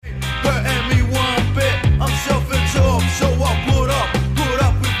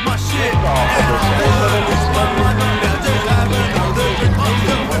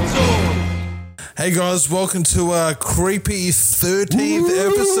Hey guys, welcome to our creepy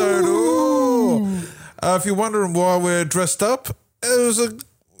 13th episode. Ooh. If you're wondering why we're dressed up, it was an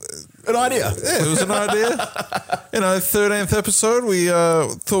idea. Yeah, it was an idea. 13th episode, we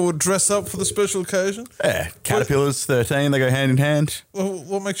thought we'd dress up for the special occasion. Yeah, Caterpillars, 13, they go hand in hand. Well,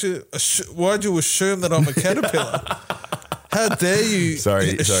 what makes you, why'd you assume that I'm a caterpillar? How dare you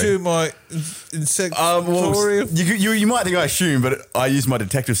assume my insectorium? You might think I assume, but I use my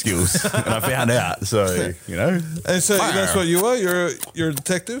detective skills and I found out. So, And so that's what you are? You're a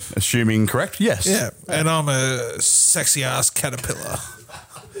detective? Assuming correct? Yes. Yeah. And I'm a sexy ass caterpillar.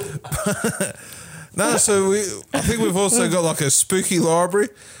 No, so I think we've also got like a spooky library,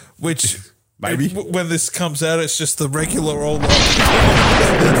 which maybe when this comes out, it's just the regular old library.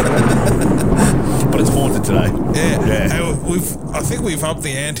 But it's haunted today. Yeah. And I think we've upped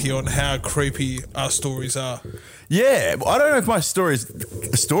the ante on how creepy our stories are. Yeah. I don't know if my story is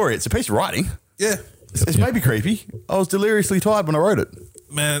a story. It's a piece of writing. Yeah. It's maybe creepy. I was deliriously tired when I wrote it.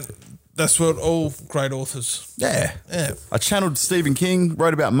 Man, that's what all great authors. Yeah. Yeah. I channeled Stephen King,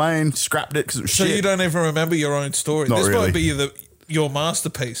 wrote about Maine, scrapped it because it was shit. So you don't even remember your own story? Not this really. might be your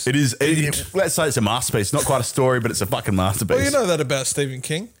masterpiece. It is. Let's say it's a masterpiece. Not quite a story, but it's a fucking masterpiece. Well, you know that about Stephen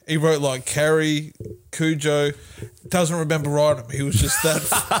King. He wrote like Carrie, Cujo. Doesn't remember writing them. He was just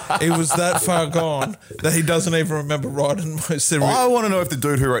that. He was that far gone that he doesn't even remember writing most of it. I want to know if the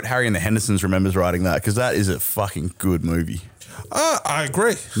dude who wrote Harry and the Hendersons remembers writing that, because that is a fucking good movie. I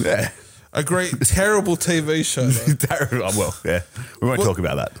agree. Yeah. A great, terrible TV show. Terrible. Well, yeah. We won't talk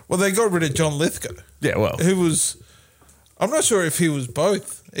about that. Well, they got rid of John Lithgow. Yeah, well. Who was... I'm not sure if he was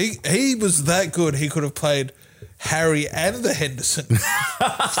both. He was that good, he could have played Harry and the Henderson.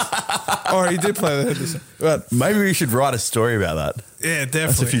 Or he did play the Henderson. But maybe we should write a story about that. Yeah, definitely.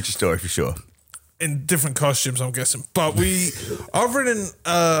 That's a future story for sure. In different costumes, I'm guessing. But I've written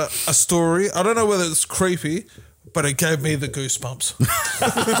a story. I don't know whether it's creepy, but it gave me the goosebumps.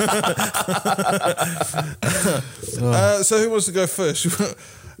 So who wants to go first?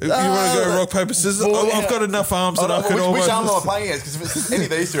 You want to go rock, paper, scissors? Well, I've got enough arms that I can almost... Which arm am I playing as? Because if it's any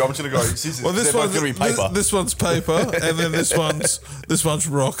of these two, I'm just going to go scissors. Well, this one's going to be paper. This one's paper, and then this one's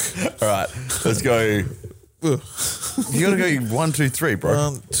rock. All right, let's go. You got to go 1, 2, 3,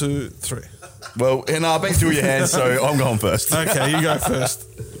 bro. 1, 2, 3. Well, and I beat two of your hands, so I'm going first. Okay, you go first.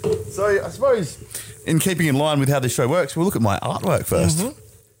 So I suppose, in keeping in line with how this show works, we'll look at my artwork first. Mm-hmm.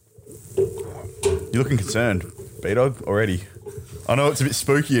 You're looking concerned, B-Dog, already. I know it's a bit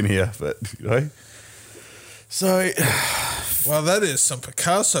spooky in here, but, So... Well, that is some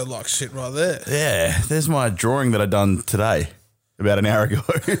Picasso-like shit right there. Yeah, there's my drawing that I done today, about an hour ago.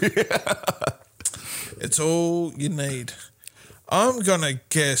 It's all you need. I'm going to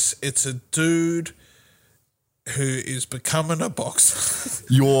guess it's a dude who is becoming a boxer.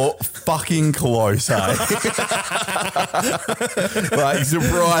 You're fucking close, hey? Like,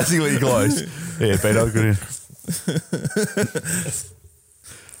 surprisingly close. Yeah, B-Dog, good in.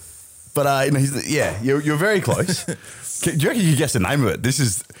 But you're very close. Do you reckon you guess the name of it?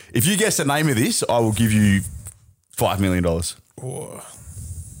 If you guess the name of this, I will give you $5 million. Oh.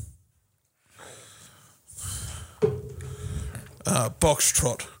 Box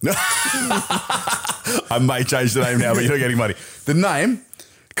Trot. I may change the name now, but you're not getting money. The name,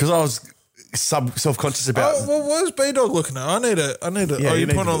 because I was self-conscious about. Oh, well, what is B-Dog looking at? I need a. Yeah, you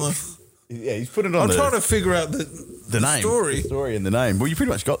put on the. Yeah, he's put it on. I'm trying to figure out the name, story. The story and the name. Well, you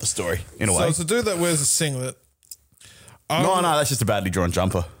pretty much got the story in a way. So it's a dude that wears a singlet. No, that's just a badly drawn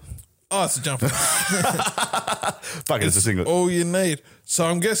jumper. Oh, it's a jumper. Fuck it, it's a singlet. All you need. So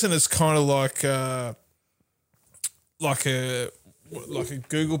I'm guessing it's kind of like a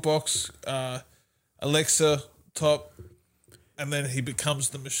Google box, Alexa top, and then he becomes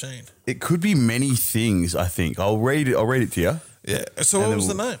the machine. It could be many things, I think. I'll read it to you. Yeah. So what was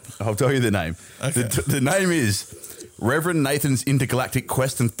the name? I'll tell you the name. Okay. The name is Reverend Nathan's Intergalactic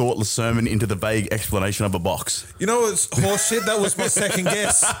Quest and Thoughtless Sermon into the Vague Explanation of a Box. You know what's horseshit? That was my second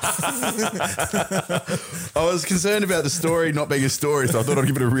guess. I was concerned about the story not being a story, so I thought I'd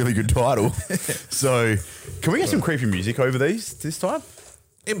give it a really good title. So, can we get some creepy music over this time?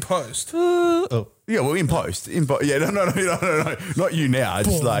 In post. Yeah, well, in post. Yeah, no. Not you now.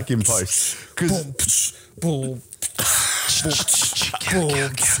 Just like in post. Because... Boom. Oh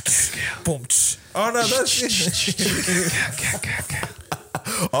no, that's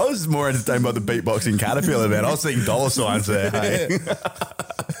I was more entertained by the beatboxing caterpillar, man. I was seeing dollar signs there. Hey?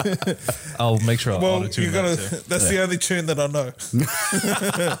 I'll make sure I'll auto-tune that too. That's the only tune that I know.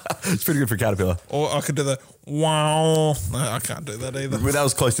 It's pretty good for caterpillar. Or I could do the wow. No, I can't do that either. But that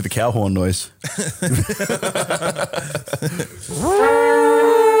was close to the cow horn noise.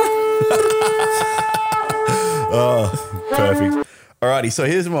 Perfect. Alrighty, so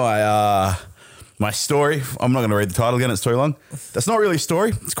here's my my story. I'm not going to read the title again. It's too long. That's not really a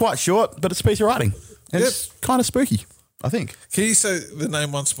story. It's quite short, but it's a piece of writing. And It's kind of spooky, I think. Can you say the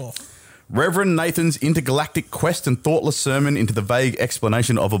name once more? Reverend Nathan's intergalactic quest and thoughtless sermon into the vague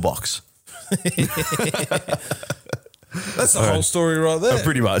explanation of a box. That's the whole story right there.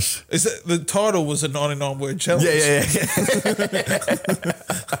 Pretty much. Is that the title was a 99-word challenge? Yeah.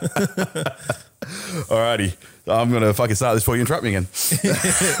 Alrighty. I'm going to fucking start this before you interrupt me again.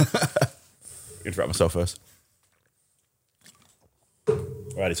 Interrupt myself first.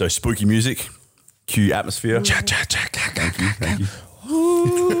 Alrighty, so spooky music. Cue atmosphere. Thank you.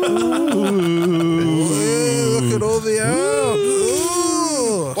 Look at all the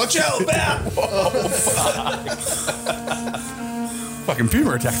arms. Watch out, Bat! Fucking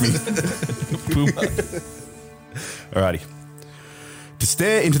Puma attacked me. Alrighty. To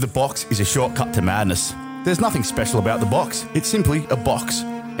stare into the box is a shortcut to madness. There's nothing special about the box. It's simply a box.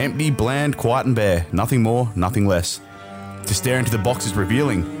 Empty, bland, quiet and bare. Nothing more, nothing less. To stare into the box is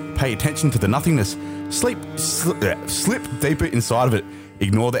revealing. Pay attention to the nothingness. Slip deeper inside of it.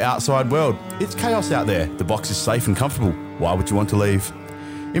 Ignore the outside world. It's chaos out there. The box is safe and comfortable. Why would you want to leave?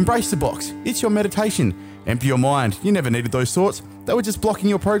 Embrace the box. It's your meditation. Empty your mind. You never needed those thoughts. They were just blocking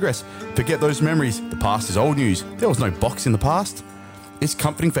your progress. Forget those memories. The past is old news. There was no box in the past. It's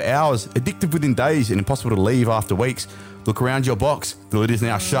comforting for hours, addictive within days, and impossible to leave after weeks. Look around your box. The lid is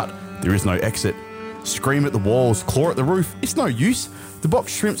now shut. There is no exit. Scream at the walls. Claw at the roof. It's no use. The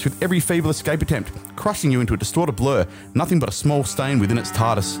box shrimps with every feeble escape attempt, crushing you into a distorted blur, nothing but a small stain within its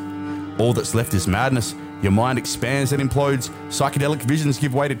TARDIS. All that's left is madness. Your mind expands and implodes. Psychedelic visions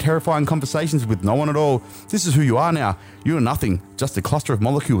give way to terrifying conversations with no one at all. This is who you are now. You are nothing, just a cluster of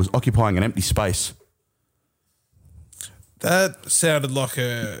molecules occupying an empty space. That sounded like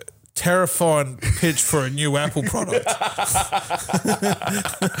a terrifying pitch for a new Apple product.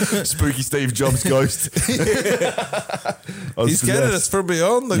 Spooky Steve Jobs ghost. He's getting us from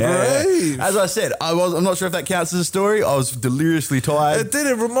beyond the grave. As I said, I'm not sure if that counts as a story. I was deliriously tired. It did.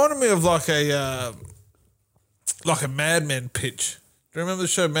 It reminded me of like a Mad Men pitch. Do you remember the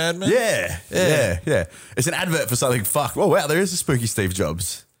show Mad Men? Yeah. It's an advert for something. Fuck. Oh wow, there is a spooky Steve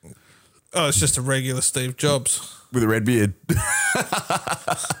Jobs. Oh, it's just a regular Steve Jobs with a red beard.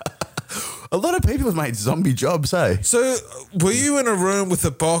 A lot of people have made zombie jobs, hey? So, were you in a room with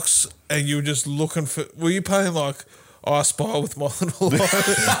a box and you were just looking for... Were you playing like I Spy with my little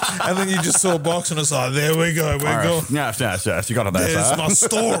life? And then you just saw a box and it's like, there we go, we're going. No, you got it there. There's my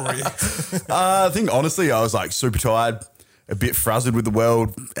story. I think, honestly, I was like super tired, a bit frazzled with the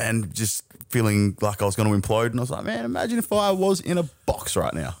world and just feeling like I was going to implode. And I was like, man, imagine if I was in a box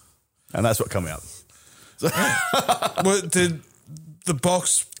right now. And that's what come out. So well, did the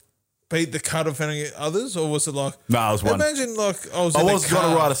box beat the cut of any others, or was it like... No, I was one. Imagine like I was going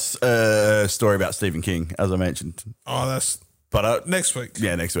to write a story about Stephen King, as I mentioned. Oh, that's... But next week.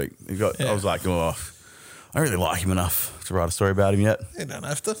 Yeah, next week. I was like, I don't really like him enough to write a story about him yet. You don't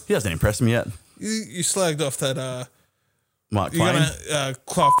have to. He hasn't impressed me yet. You slagged off that... Mark Twain.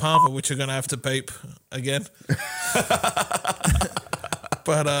 Clive Palmer, which you're going to have to beep again.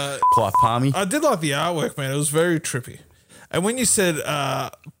 But Clive Palmy. I did like the artwork, man. It was very trippy. And when you said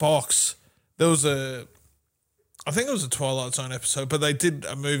box, there was I think it was a Twilight Zone episode, but they did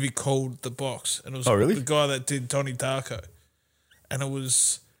a movie called The Box. And it was really? the guy that did Donnie Darko. And it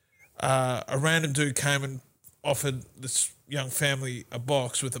was a random dude came and offered this young family a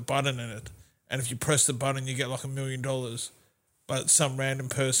box with a button in it. And if you press the button, you get like $1 million. But some random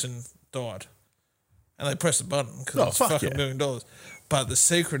person died. And they pressed the button because it's fucking $1 million. But the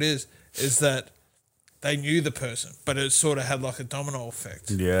secret is that they knew the person, but it sort of had like a domino effect.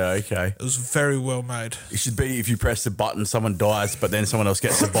 Yeah, okay. It was very well made. It should be if you press the button, someone dies, but then someone else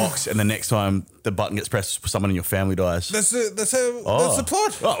gets the box, and the next time the button gets pressed, someone in your family dies. That's the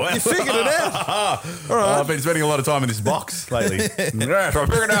plot. Oh, wow. You figured it out. All right. I've been spending a lot of time in this box lately. Yeah, so I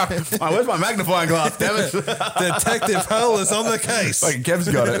figured it out. Oh, where's my magnifying glass, damn it? Detective Hull is on the case. Like Kev's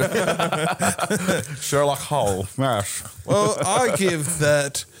got it. Sherlock Holmes. Yes. Well, I give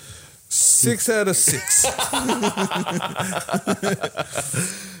that 6 out of 6.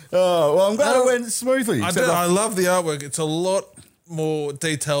 Oh, well, I'm glad it went smoothly. I love the artwork. It's a lot more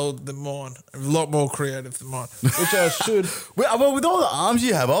detailed than mine, a lot more creative than mine, which I should. Well, with all the arms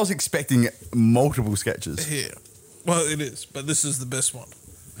you have, I was expecting multiple sketches. Yeah. Well, it is, but this is the best one.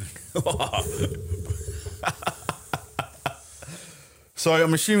 So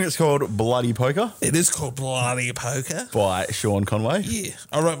I'm assuming it's called Bloody Poker? It is called Bloody Poker. By Sean Conway? Yeah.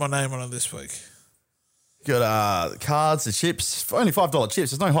 I wrote my name on it this week. Got the cards, the chips. Only $5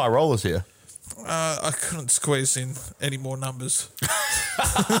 chips. There's no high rollers here. I couldn't squeeze in any more numbers.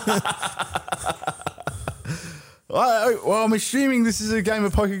 Well, I'm assuming this is a game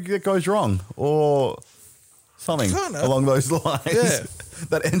of poker that goes wrong or something along those lines. Yeah.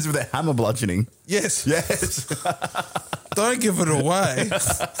 That ends with a hammer bludgeoning. Yes. Yes. Don't give it away.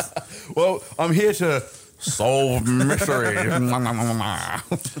 Well, I'm here to solve mystery. Can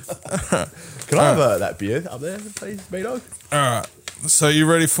I have that beer up there, please, B-Dog? All right. So you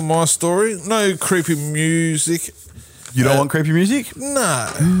ready for my story? No creepy music. You don't want creepy music? No.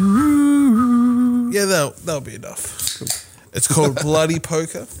 Yeah, that'll be enough. Cool. It's called Bloody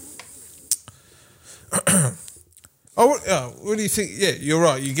Poker. What do you think? Yeah, you're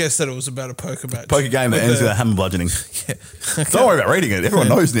right. You guessed that it was about a poker match. Poker game that ends with a hammer bludgeoning. Yeah. Okay. Don't worry about reading it. Everyone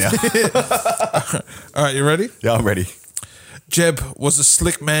knows now. All right, you ready? Yeah, I'm ready. Jeb was a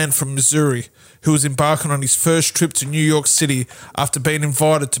slick man from Missouri who was embarking on his first trip to New York City after being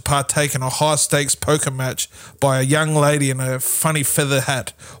invited to partake in a high-stakes poker match by a young lady in a funny feather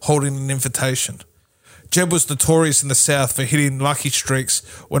hat holding an invitation. Jeb was notorious in the South for hitting lucky streaks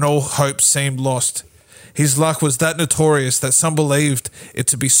when all hope seemed lost. His luck was that notorious that some believed it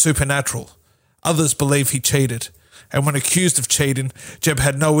to be supernatural. Others believed he cheated. And when accused of cheating, Jeb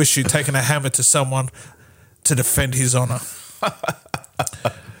had no issue taking a hammer to someone to defend his honour.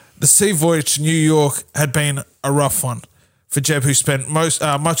 The sea voyage to New York had been a rough one for Jeb, who spent much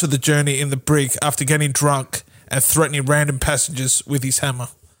of the journey in the brig after getting drunk and threatening random passengers with his hammer.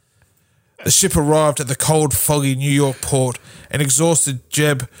 The ship arrived at the cold, foggy New York port, and exhausted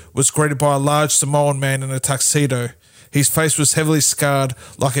Jeb was greeted by a large Samoan man in a tuxedo. His face was heavily scarred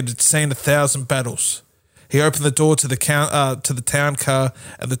like it had seen 1,000 battles. He opened the door to the town car,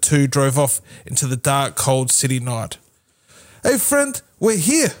 and the two drove off into the dark, cold city night. "Hey, friend, we're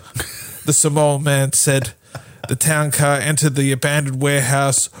here," the Samoan man said. The town car entered the abandoned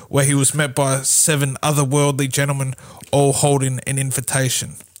warehouse where he was met by 7 otherworldly gentlemen, all holding an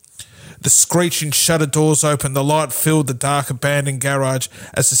invitation. The screeching shutter doors opened. The light filled the dark abandoned garage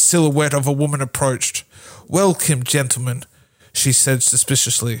as the silhouette of a woman approached. "Welcome, gentlemen," she said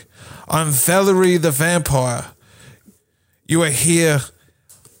suspiciously. "I'm Valerie the Vampire. You are here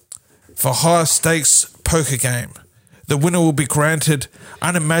for high-stakes poker game. The winner will be granted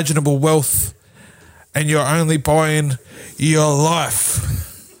unimaginable wealth, and you're only buying your life,"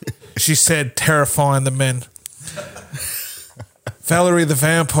 she said, terrifying the men. Valerie the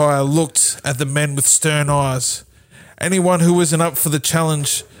Vampire looked at the men with stern eyes. "Anyone who isn't up for the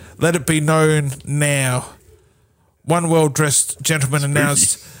challenge, let it be known now," one well-dressed gentleman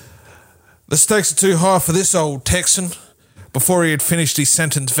announced. "The stakes are too high for this old Texan." Before he had finished his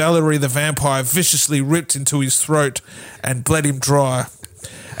sentence, Valerie the Vampire viciously ripped into his throat and bled him dry.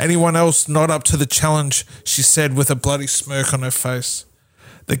 "Anyone else not up to the challenge," she said with a bloody smirk on her face.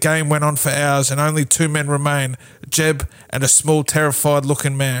 The game went on for hours, and only 2 men remained, Jeb and a small,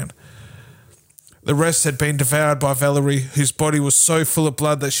 terrified-looking man. The rest had been devoured by Valerie, whose body was so full of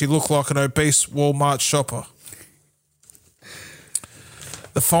blood that she looked like an obese Walmart shopper.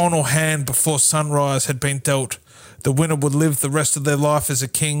 The final hand before sunrise had been dealt. The winner would live the rest of their life as a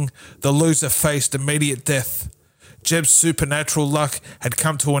king. The loser faced immediate death. Jeb's supernatural luck had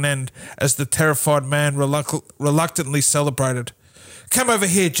come to an end as the terrified man reluctantly celebrated. "Come over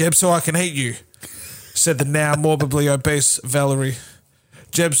here, Jeb, so I can eat you," said the now morbidly obese Valerie.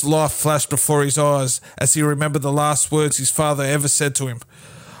 Jeb's life flashed before his eyes as he remembered the last words his father ever said to him.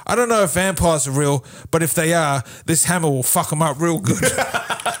 "I don't know if vampires are real, but if they are, this hammer will fuck them up real good."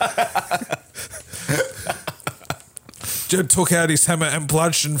 Jeb took out his hammer and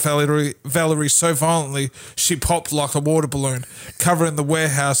bludgeoned Valerie so violently she popped like a water balloon, covering the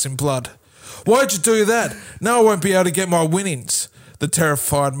warehouse in blood. "Why'd you do that? Now I won't be able to get my winnings," the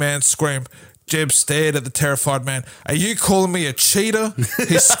terrified man screamed. Jeb stared at the terrified man. "Are you calling me a cheater?"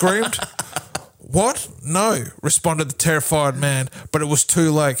 he screamed. "What? No," responded the terrified man, but it was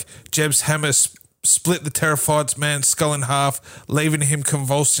too late. Jeb's hammer split the terrified man's skull in half, leaving him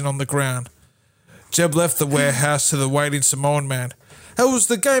convulsing on the ground. Jeb left the warehouse to the waiting Samoan man. "How was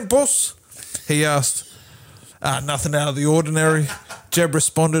the game, boss?" he asked. "Nothing out of the ordinary," Jeb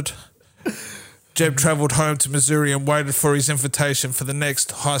responded. Jeb travelled home to Missouri and waited for his invitation for the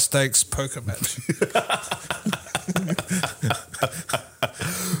next high-stakes poker match.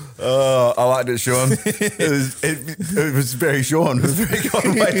 Oh, I liked it, Sean. It was very Sean. It was very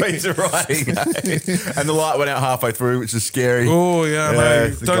Conway piece of writing. And the light went out halfway through, which is scary. Oh, yeah, no.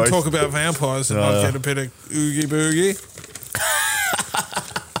 Don't talk about vampires and I'll get a bit of oogie-boogie.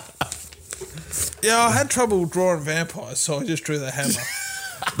 Yeah, I had trouble drawing vampires, so I just drew the hammer.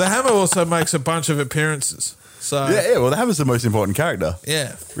 The hammer also makes a bunch of appearances. So Yeah, well, the hammer's the most important character.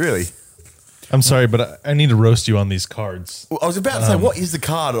 yeah. Really. I'm sorry, but I need to roast you on these cards. Well, I was about to say, what is the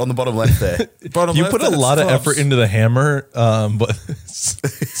card on the bottom left there? Bottom You left, put a that's lot of clubs. effort into the hammer, but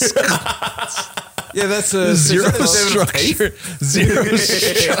Yeah, that's a zero seven of structure. Zero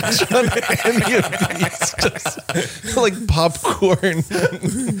structure on any of these. Just like popcorn.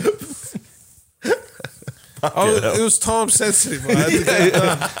 It was time sensitive. I had to get it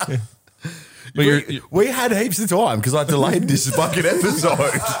done. But We had heaps of time because I delayed this fucking episode.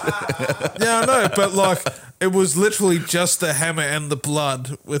 Yeah, I know, but like it was literally just the hammer and the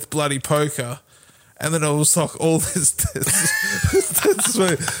blood with bloody poker, and then it was like all this.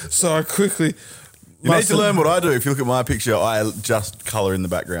 So I quickly. You need to learn what I do. If you look at my picture, I just colour in the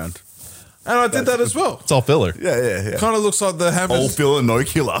background. And I did that as well. it's all filler. Yeah. Kind of looks like the All hammer's. filler, no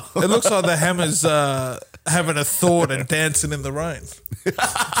killer. It looks like the hammer's having a thought and dancing in the rain.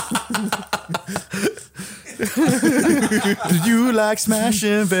 Do you like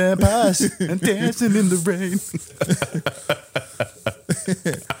smashing vampires and dancing in the rain?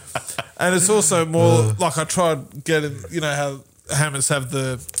 And it's also more like I tried getting, you know how hammers have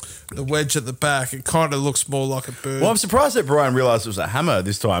the wedge at the back. It kind of looks more like a bird. Well, I'm surprised that Brian realised it was a hammer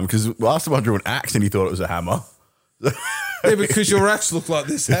this time because last time I drew an axe and he thought it was a hammer. Yeah, because your axe looked like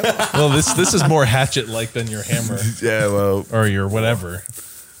this hammer. Well, this is more hatchet-like than your hammer Yeah, well, or your whatever.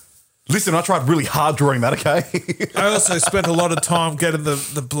 listen, I tried really hard drawing that, okay? I also spent a lot of time getting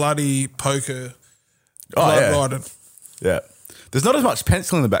the bloody poker Oh, blood yeah. riding. Yeah. There's not as much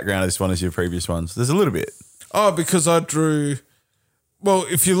pencil in the background of this one as your previous ones. There's a little bit. Oh, because I drew. Well,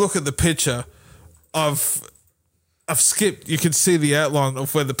 if you look at the picture, I've skipped. You can see the outline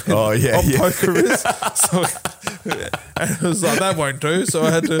of where the pen poker is. So, and it was like that won't do. So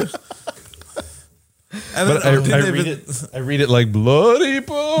I had to. And But I read it like bloody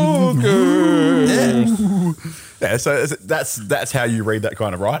poker. Yeah, so that's how you read that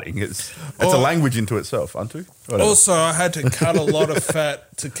kind of writing. It's a language into itself, aren't you? Whatever. Also, I had to cut a lot of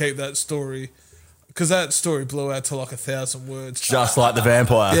fat to keep that story, because that story blew out to like 1,000 words. Just like the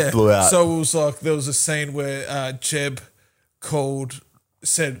vampire blew out. So it was like there was a scene where Jeb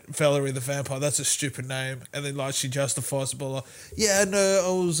said Valerie the vampire, that's a stupid name, and then like she justifies it by like, yeah, no,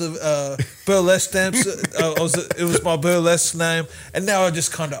 I was a burlesque dancer. It was my burlesque name, and now I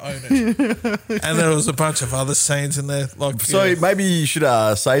just kind of own it. And there was a bunch of other scenes in there, like So maybe you should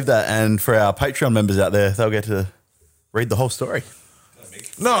save that, and for our Patreon members out there, they'll get to read the whole story.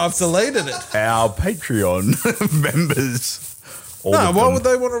 no, I've deleted it. Our Patreon members. all No, of why them. would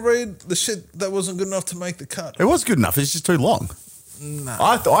they want to read the shit that wasn't good enough to make the cut? It was good enough. It's just too long. No.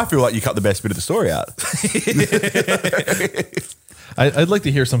 I feel like you cut the best bit of the story out. I'd like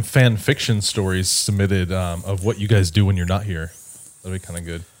to hear some fan fiction stories submitted of what you guys do when you're not here. That'd be kind of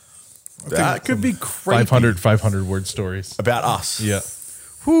good. That could be crazy. 500 word stories. About us. Yeah.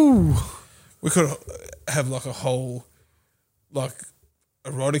 Whew. We could have like a whole like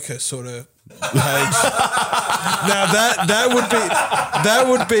erotica sort of page. Now that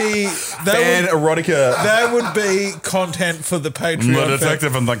would be content for the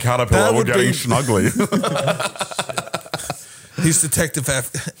Patreon. and the caterpillar That would be- snuggly. His detective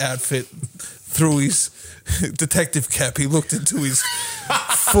outfit, through his detective cap, he looked into his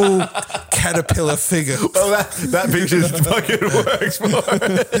full caterpillar figure. Well, that picture fucking works.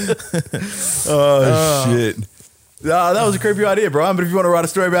 Oh, shit. That was a creepy idea, Brian, but if you want to write a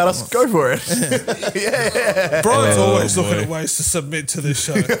story about us, go for it. Brian's always looking at ways to submit to this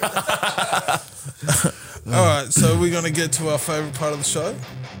show. All right, so we're going to get to our favourite part of the show.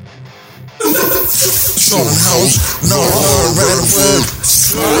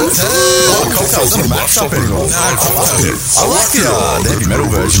 I like the heavy metal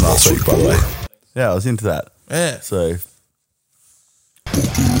version last week, by the way. Yeah, I was into that. Yeah. So,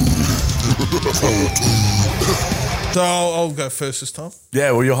 So I'll go first this time.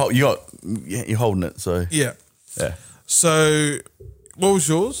 yeah, well, you're holding it, so Yeah. yeah. So what was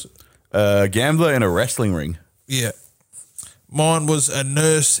yours? Gambler in a wrestling ring. Yeah. Mine was a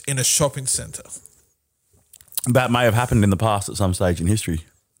nurse in a shopping centre. That may have happened in the past at some stage in history,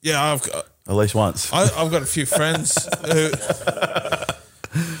 Yeah, I've got at least once. I've got a few friends who.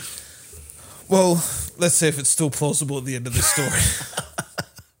 Well, let's see if it's still plausible at the end of this story.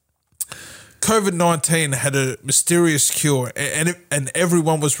 COVID-19 had a mysterious cure, and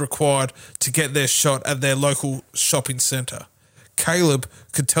everyone was required to get their shot at their local shopping centre. Caleb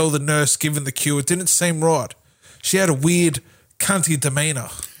could tell the nurse given the cure didn't seem right. She had a weird, cunty demeanour,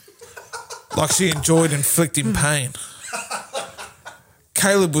 like she enjoyed inflicting pain.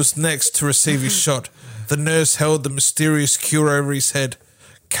 Caleb was next to receive his shot. The nurse held the mysterious cure over his head.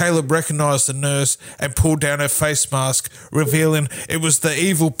 Caleb recognised the nurse and pulled down her face mask, revealing it was the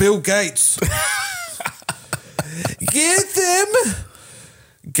evil Bill Gates. Get them!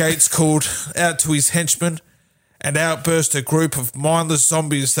 Gates called out to his henchmen, and out burst a group of mindless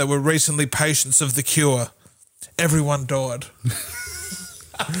zombies that were recently patients of the cure. Everyone died.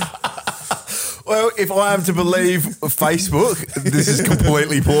 Well, if I am to believe Facebook, this is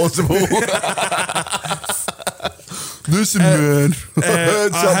completely plausible. Listen, man, I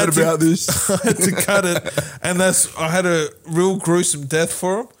heard something about this. I had to cut it, and I had a real gruesome death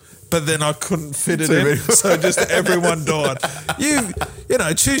for him, but then I couldn't fit it in, so just everyone died. You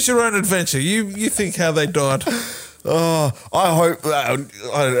know, choose your own adventure. You think how they died. Oh,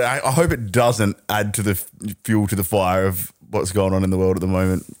 I hope it doesn't add to the fuel to the fire of what's going on in the world at the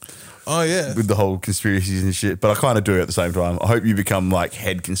moment. Oh, yeah. With the whole conspiracies and shit. But I kind of do at the same time. I hope you become like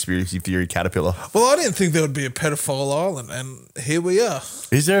head conspiracy theory caterpillar. Well, I didn't think there would be a pedophile island, and here we are.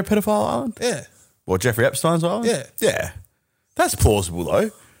 Is there a pedophile island? Yeah. What, Jeffrey Epstein's island? Yeah. Yeah. That's plausible,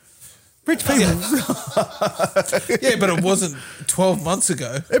 though. Rich people. Yeah, but it wasn't 12 months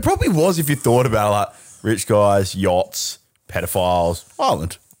ago. It probably was if you thought about it, like rich guys, yachts, pedophiles,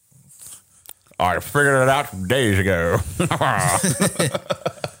 island. I figured it out days ago.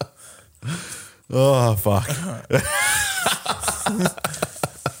 Oh, fuck.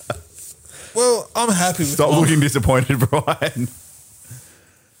 Well, I'm happy with Stop looking disappointed, Brian.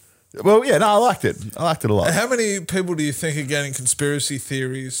 Well, yeah, no, I liked it. I liked it a lot. How many people do you think are getting conspiracy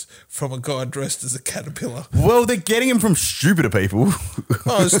theories from a guy dressed as a caterpillar? Well, they're getting them from stupider people.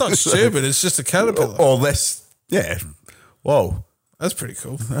 Oh, it's not stupid. It's just a caterpillar. Or less. Yeah. Whoa. That's pretty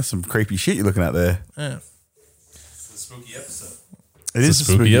cool. That's some creepy shit you're looking at there. Yeah. It's a spooky episode. It is a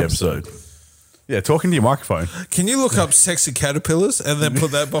spooky episode. Yeah, talking to your microphone. Can you look up sexy caterpillars and then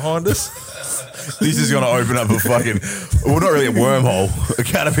put that behind us? This is going to open up a fucking, well, not really a wormhole, a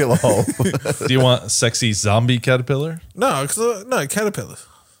caterpillar hole. Do you want sexy zombie caterpillar? No, caterpillars.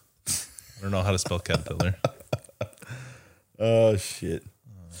 I don't know how to spell caterpillar. Oh, shit.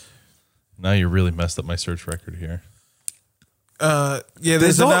 Now you really messed up my search record here. Yeah,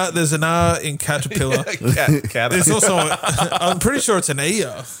 there's an R in caterpillar. There's also, I'm pretty sure it's an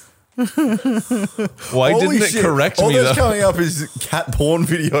ER. Why Holy didn't shit. it correct All me that's though? coming up is cat porn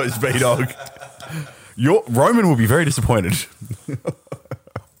videos, B-Dog. Roman will be very disappointed.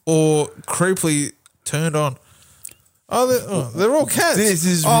 Or creepily turned on. They're all cats. This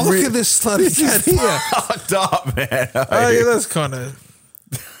is look at this slutty cat here. Fucked up, man. Oh, yeah, that's kind of...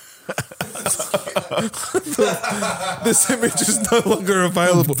 This image is no longer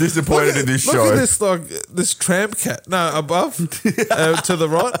available. I'm disappointed in this show. Look at this tramp cat. No, above, to the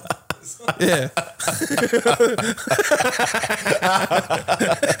right. Yeah.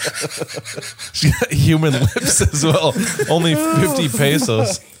 She got human lips as well. Only 50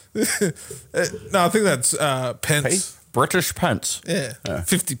 pesos. No, I think that's pence. British pence. Yeah,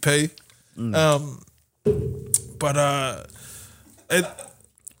 50p. But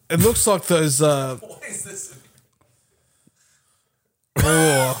it looks like those. What is this?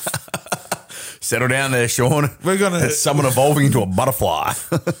 Oh, Settle down there, Sean. we're gonna. It's someone evolving into a butterfly.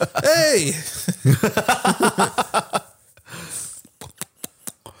 Hey.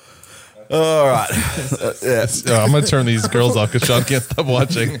 All right. Yeah. Oh, I'm going to turn these girls off because Sean can't stop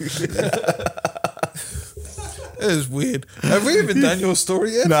watching. It is weird. Have we even done your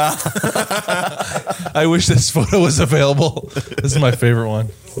story yet? Nah. I wish this photo was available. This is my favorite one.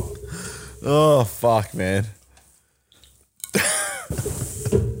 Oh, fuck, man.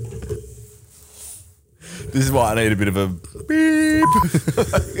 This is why I need a bit of a beep.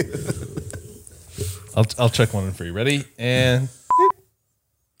 I'll check one in for you. Ready? And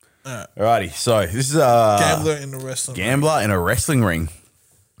Alrighty, so this is Gambler in the wrestling. Gambler in a Wrestling Ring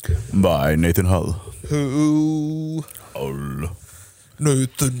by Nathan Hull. Who? Hull.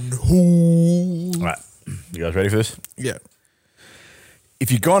 Nathan Who? All right, you guys ready for this? Yeah. If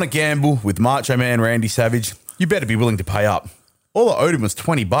you're going to gamble with Macho Man Randy Savage, you better be willing to pay up. All I owed him was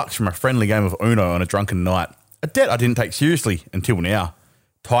 $20 from a friendly game of Uno on a drunken night. A debt I didn't take seriously until now.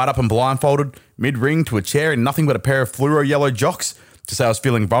 Tied up and blindfolded, mid-ring to a chair in nothing but a pair of fluoro yellow jocks, to say I was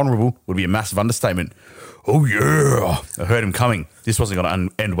feeling vulnerable would be a massive understatement. Oh yeah, I heard him coming. This wasn't going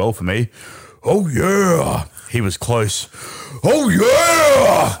to end well for me. Oh yeah, he was close. Oh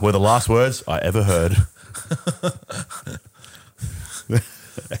yeah, were the last words I ever heard.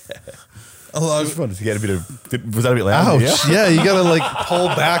 I just wanted to get a bit of. Was that a bit loud? ouch. Yeah, you got to like pull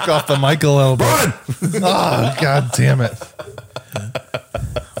back off the Michael elbow. Oh, God damn it.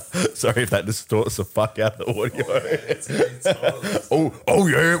 Sorry if that distorts the fuck out of the audio. Oh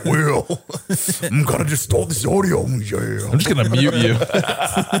yeah, it will. I'm gonna distort this audio. Yeah. I'm just gonna mute you.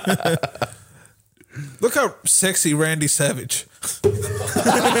 Look how sexy Randy Savage. There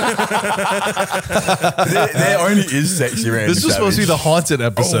only is sexy Randy. This was supposed to be the haunted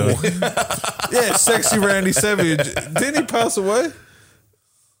episode. Yeah, sexy Randy Savage. Didn't he pass away?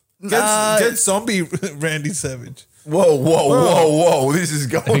 Get zombie Randy Savage. Whoa! This is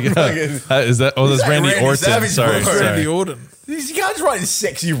going. Fucking, Is that? Oh, that's Randy Randy Orton. Savage, Sorry, bro. Randy sorry. Orton. you guys writing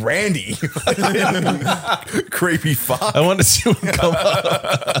sexy Randy. Creepy fuck. I want to see what come up.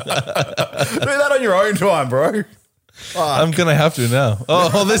 Do that on your own time, bro. I'm gonna have to now.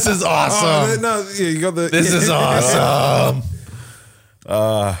 Oh, this is awesome. Oh, no, yeah, you got the. This is awesome.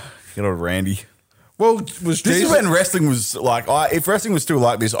 You know, Randy. Well, was This is Jesus? when wrestling was like, if wrestling was still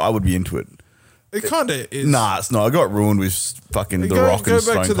like this, I would be into it. It kind of is. Nah, it's not. I got ruined with fucking The Rock and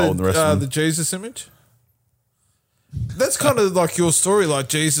Stone Cold and the rest of the them. Jesus image. That's kind of like your story. Like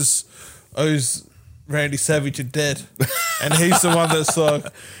Jesus owes Randy Savage a debt, and he's the one that's like,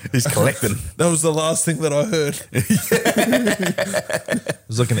 He's collecting. that was the last thing that I heard.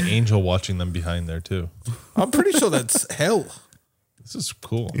 There's like an angel watching them behind there too. I'm pretty sure that's hell. This is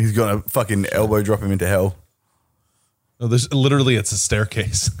cool. He's gonna fucking elbow drop him into hell. No, there's literally it's a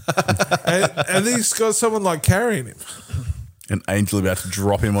staircase. And he's got someone like carrying him. An angel about to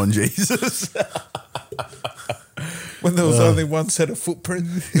drop him on Jesus. When there was only one set of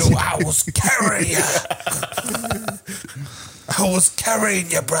footprints. I was carrying you. I was carrying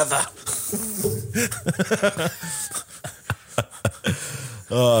you, brother.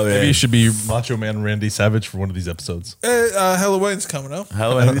 Oh man, Maybe you should be Macho Man Randy Savage for one of these episodes. Halloween's coming up.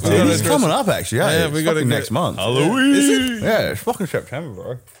 Halloween. gotta It's coming up actually. Yeah, Yeah, it's we gotta fucking get- next month. Halloween. Is it? Yeah, it's fucking September,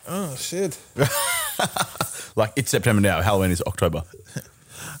 bro. Oh, shit. Like it's September now. Halloween is October.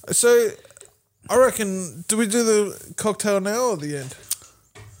 So, I reckon, do we do the cocktail now or the end?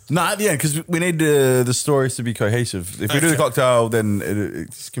 No, at the end because we need the stories to be cohesive. If we do the Okay. cocktail, then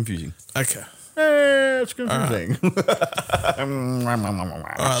it's confusing. Okay. It's confusing. All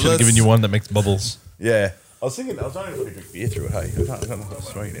right, Should have given you one that makes bubbles. Yeah, I was thinking. I was only looking to drink beer through it. Hey, I don't know how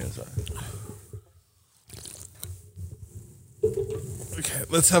sweet it is. Okay,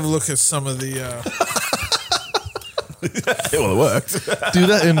 let's have a look at some of the. Well, it worked. Do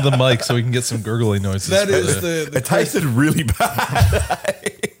that into the mic so we can get some gurgling noises. That for is the- the It tasted really bad.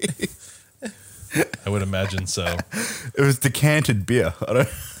 I would imagine so. It was decanted beer. I don't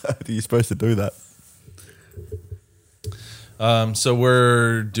think you're supposed to do that. So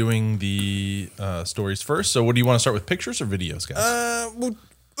we're doing the stories first. So what do you want to start with, pictures or videos, guys? well,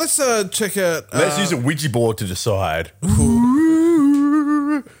 let's check out. Let's use a Ouija board to decide.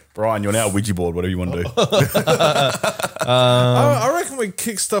 Brian, you're now a Ouija board, whatever you want to do. I reckon we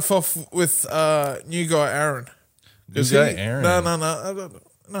kick stuff off with new guy Aaron. New guy Aaron. No. I don't,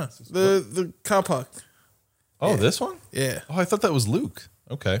 no, the car park. Oh, this one? Yeah. Oh, I thought that was Luke.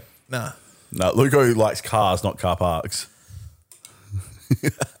 Okay. Nah. No, Luco likes cars, not car parks.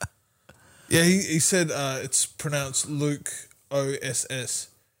 Yeah, he said it's pronounced Luke OSS.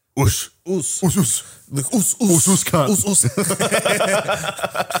 Ush. Us. Us. Luke Us, cunt. Us.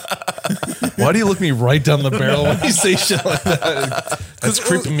 Why do you look me right down the barrel when you say shit like that? That's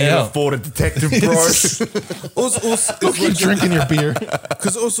creeping me out. For a detective, bro. Us. Keep drinking your beer.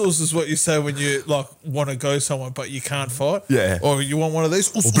 Because us is what you say when you like want to go somewhere but you can't fight. Yeah. Or you want one of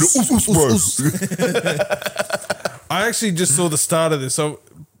these. Us, But us, us, bro. us. I actually just saw the start of this,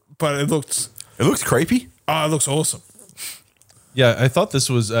 but it looks creepy. it looks awesome. Yeah, I thought this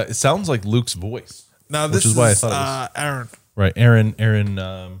was. It sounds like Luke's voice. No, this is why I thought it was- Aaron. Right, Aaron.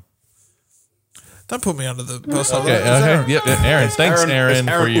 Don't put me under the bus. Okay, okay. Yeah, Aaron. Thanks, Aaron,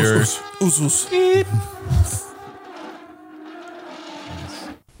 for your. Us.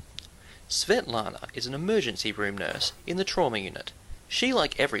 Svetlana is an emergency room nurse in the trauma unit. She,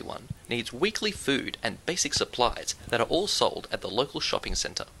 like everyone, needs weekly food and basic supplies that are all sold at the local shopping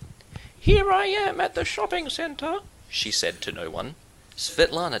centre. "Here I am at the shopping centre," she said to no one.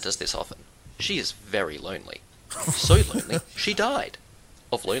 Svetlana does this often. She is very lonely. So lonely, she died.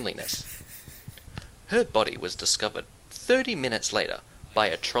 Of loneliness. Her body was discovered 30 minutes later by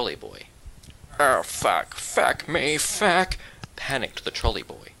a trolley boy. "Oh, fuck me, fuck," panicked the trolley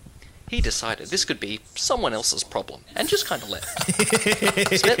boy. He decided this could be someone else's problem and just kind of left.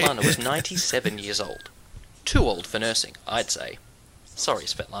 Svetlana was 97 years old. Too old for nursing, I'd say. Sorry,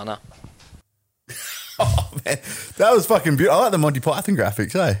 Svetlana. Oh, man. That was fucking beautiful. I like the Monty Python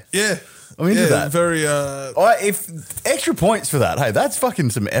graphics, eh? Yeah. I'm into that. Very, If extra points for that, hey, that's fucking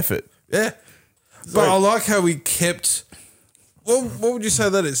some effort. yeah. But I like how we kept What would you say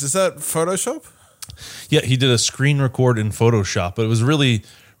that is? Is that Photoshop? Yeah, he did a screen record in Photoshop, but it was really,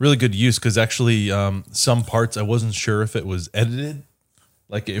 really good use because actually some parts I wasn't sure if it was edited,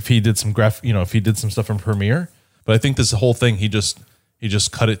 like if he did some if he did some stuff from Premiere. But I think this whole thing he just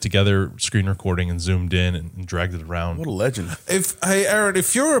cut it together, screen recording, and zoomed in and dragged it around. What a legend! Hey, Aaron,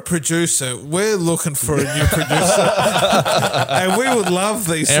 if you're a producer, we're looking for a new producer, and we would love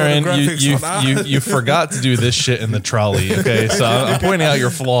these Aaron, sort of graphics on our. you forgot to do this shit in the trolley. Okay, so I'm pointing out your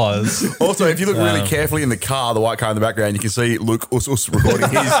flaws. Also, if you look really carefully in the car, the white car in the background, you can see Luke Us recording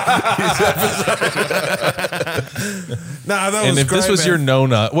his episode. Nah, that And was if great, this was man. your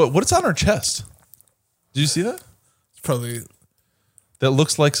Nona, what's on her chest? Did you see that? It's probably. That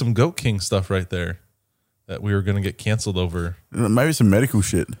looks like some Goat King stuff right there that we were going to get canceled over. Maybe some medical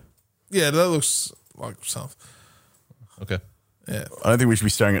shit. Yeah, that looks like stuff. Okay. Yeah. I don't think we should be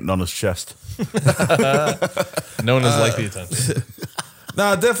staring at Nona's chest. No one has liked the attention.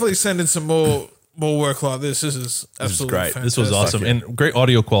 Nah, definitely send in some more work like this. This is absolutely great. fantastic. This was awesome. And great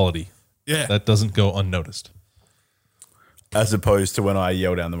audio quality. Yeah. That doesn't go unnoticed. As opposed to when I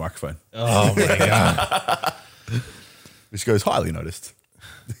yell down the microphone, Oh, my God. which goes highly noticed.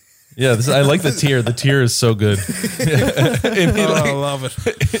 Yeah, I like the tier. The tier is so good. And he, I love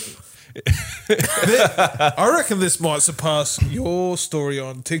it. I reckon this might surpass your story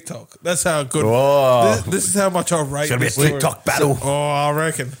on TikTok. That's how good. Whoa. This is how much I rate It's gonna be a this story. TikTok battle. Oh, I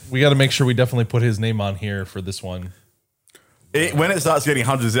reckon. we got to make sure we definitely put his name on here for this one. When it starts getting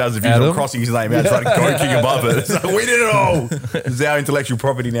hundreds of thousands of views, Adam? I'm crossing his name out, trying to go king above it. It's like, we did it all. It's our intellectual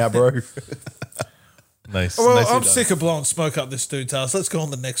property now, bro. Nice. Well, Nicely I'm done. sick of blowing smoke up this dude's ass. Let's go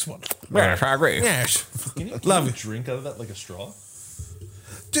on the next one. Yes, I agree. Yes. Can Love you it. drink out of that like a straw?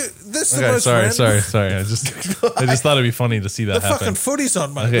 Dude, this is the Okay, most sorry. random. I just thought it'd be funny to see that The happen. fucking footy's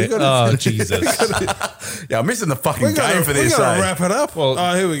on, mate. Okay. We gotta, Oh, Jesus. Yeah, I'm missing the fucking we gotta, game for we this. gotta eh? wrap it up. Well,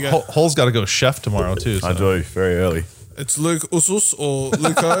 Oh, here we go. Hull's got to go chef tomorrow too. So. I do, very early. It's Luke Usus or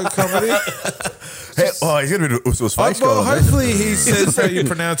Luco Company. Hey, oh, he's going to be Uso's face Well, going on there. hopefully he says how you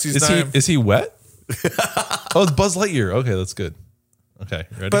pronounce his name. Is he wet? Oh, it's Buzz Lightyear. Okay, that's good. Okay,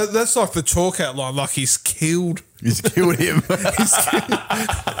 ready? But that's like the chalk outline, like he's killed. He's killed him.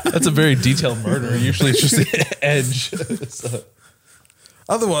 That's a very detailed murder. Usually it's just the edge. So-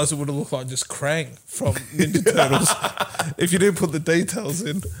 Otherwise, it would have looked like just Krang from Ninja Turtles if you didn't put the details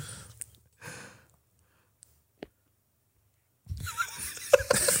in.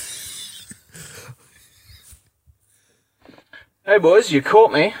 Hey boys, you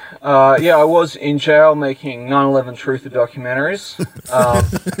caught me. Yeah, I was in jail making 9/11 truther documentaries.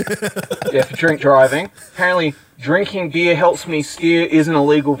 Yeah, for drink driving. Apparently, drinking beer helps me steer isn't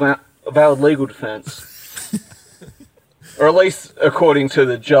a valid legal defense. Or at least according to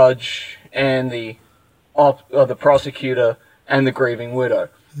the judge and the prosecutor and the grieving widow.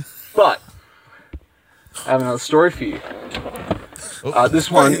 But I have another story for you. This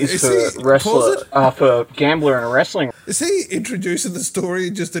one Wait, is is for he- wrestler, pause for gambler in a wrestling. Is he introducing the story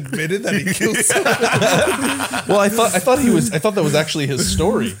and just admitted that he killed someone? well, I thought that was actually his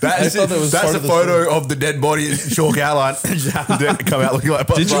story. That's I thought that was that's part a of the photo story. of the dead body in chalk outline. Just happened to come out looking like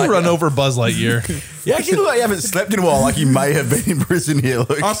Buzz Did you Lightyear. run over Buzz Lightyear? You actually look like you haven't slept in a while, like you may have been in prison here,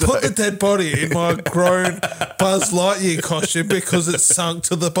 Luke. I so- put the dead body in my grown Buzz Lightyear costume because it's sunk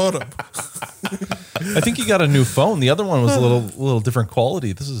to the bottom. I think he got a new phone. The other one was a little different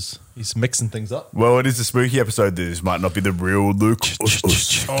quality. He's mixing things up. Well, it is a spooky episode. This might not be the real Luke. This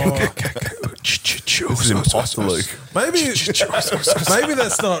is imposter Luke. Maybe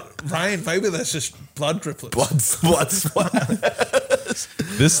that's not rain. Maybe that's just blood driplets. Blood splat.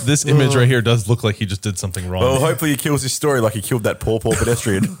 This image right here does look like he just did something wrong. Well, hopefully he kills his story like he killed that poor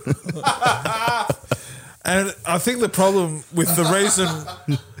pedestrian. And I think the problem with the reason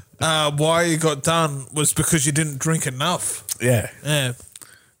why you got done was because you didn't drink enough. Yeah. Yeah.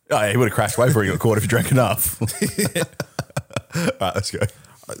 Oh, yeah, he would have crashed way before he got caught if he drank enough. All right, let's go.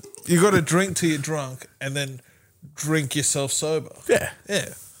 You got to drink till you're drunk and then drink yourself sober. Yeah. Yeah.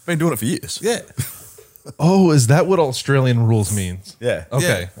 Been doing it for years. Yeah. Oh, is that what Australian rules means? Yeah.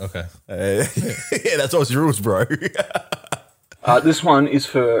 Okay. Okay. Yeah, that's Aussie rules, bro. This one is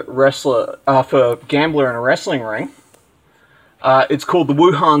for for gambler in a wrestling ring. It's called the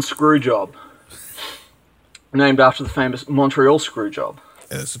Wuhan Screwjob, named after the famous Montreal Screwjob.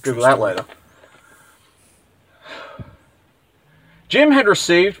 Yeah, that's a true Google that story. later. Jim had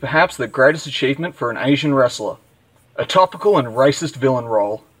received perhaps the greatest achievement for an Asian wrestler, a topical and racist villain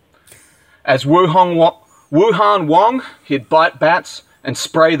role. As Wuhan Wong, he'd bite bats and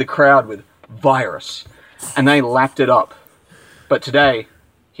spray the crowd with virus, and they lapped it up. But today,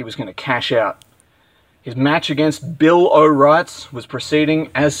 he was going to cash out His match against Bill O'Rights was proceeding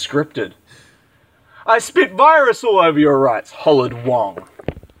as scripted. "I spit virus all over your rights," hollered Wong.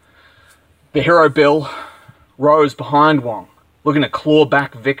 The hero Bill rose behind Wong, looking to claw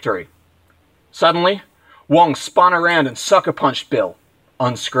back victory. Suddenly, Wong spun around and sucker punched Bill,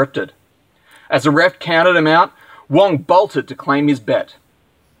 unscripted. As the ref counted him out, Wong bolted to claim his bet.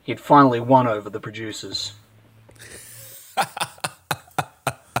 He'd finally won over the producers.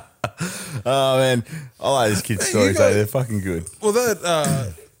 Oh, man. I like these kids' stories, they're fucking good. Well,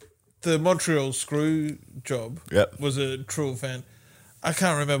 that the Montreal screw job Yep. was a true event. I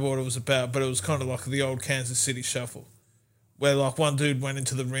can't remember what it was about, but it was kind of like the old Kansas City Shuffle, where like one dude went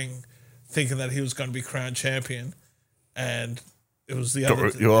into the ring thinking that he was going to be crowned champion, and it was the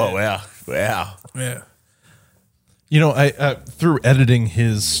other. Oh, wow. Yeah. You know, I through editing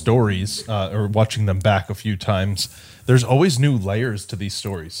his stories or watching them back a few times, there's always new layers to these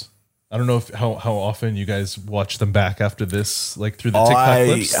stories. I don't know how often you guys watch them back after this, like through the TikTok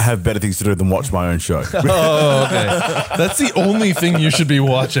clips. I have better things to do than watch my own show. Oh, okay. That's the only thing you should be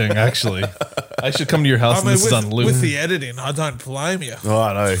watching, actually. I should come to your house and this is on loop. With the editing, I don't blame you. Oh,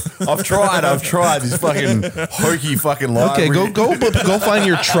 I know. I've tried this fucking hokey fucking library. Okay, go find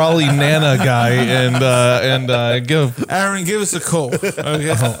your trolley Nana guy and give. Aaron, give us a call. Okay.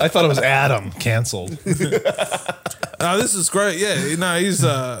 Oh, I thought it was Adam. Canceled. No, this is great. Yeah, no,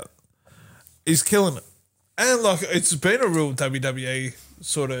 he's killing it, and like it's been a real WWE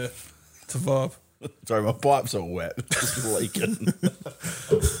sort of vibe. Sorry, my pipes are wet. Just leaking.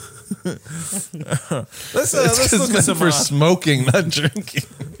 Let's look at some for art. smoking, not drinking.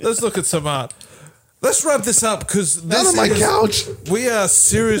 Let's look at some art. Let's wrap this up because Not on my couch. We are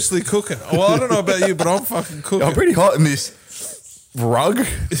seriously cooking. Well, I don't know about you, but I'm fucking cooking. I'm pretty hot in this rug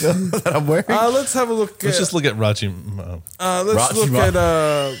that I'm wearing. Let's have a look. Let's just look at Raji. Let's look at.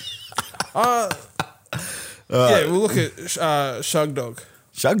 Yeah, we'll look at Shug Dog.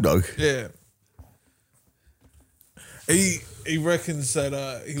 Shug Dog? Yeah. He reckons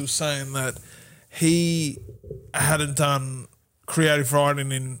that he was saying that he hadn't done creative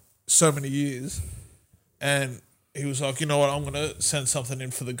writing in so many years, and he was like, you know what, I'm gonna send something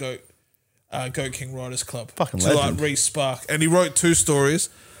in for the Goat King Writers Club Fucking to legend. like re-spark. And he wrote 2 stories,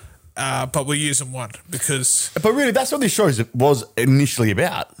 but we're using one because But really, that's what this show was initially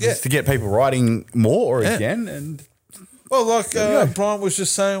about. Yeah. Is to get people writing more or Yeah. again. And well, like There you go. Brian was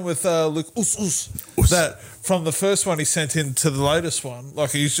just saying with Luke that from the first one he sent in to the latest one,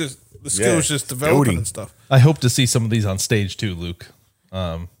 like the skill's just developing Building. and stuff. I hope to see some of these on stage too, Luke.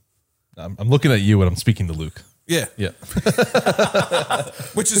 I'm looking at you and I'm speaking to Luke. Yeah. Yeah.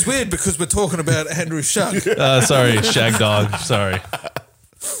 Which is weird because we're talking about Andrew Shug. Sorry, Shag Dog. Sorry.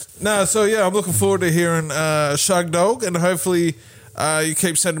 No, so yeah, I'm looking forward to hearing Shug Dog, and hopefully you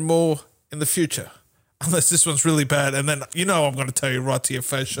keep sending more in the future. Unless this one's really bad, and then you know I'm going to tell you right to your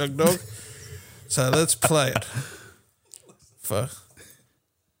face, Shug Dog. So let's play it. Fuck.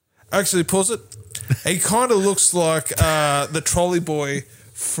 Actually, pause it. He kind of looks like the trolley boy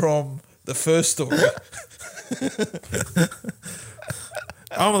from the first story.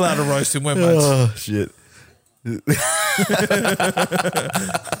 I'm allowed to roast him, we're mates. oh shit.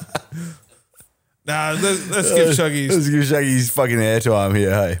 Nah, let's give Shuggy. Let's give Shaggy his fucking airtime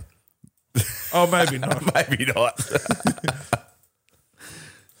here, hey. Oh, maybe not. Maybe not.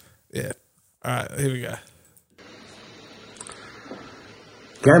 Yeah. All right, here we go.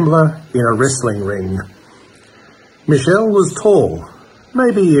 Gambler in a wrestling ring. Michelle was tall,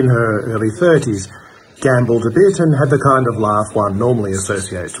 maybe in her early 30s, gambled a bit and had the kind of laugh one normally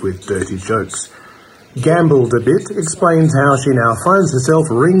associates with dirty jokes. Gambled a bit explains how she now finds herself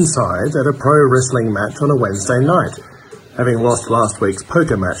ringside at a pro wrestling match on a Wednesday night, having lost last week's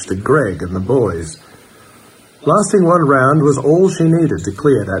poker match to Greg and the boys. Lasting one round was all she needed to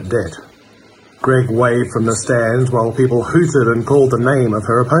clear that debt. Greg waved from the stands while people hooted and called the name of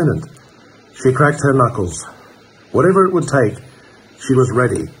her opponent. She cracked her knuckles. Whatever it would take, she was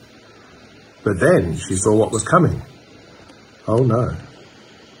ready. But then she saw what was coming. Oh no.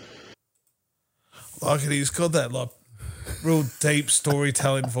 Like it, he's got that like real deep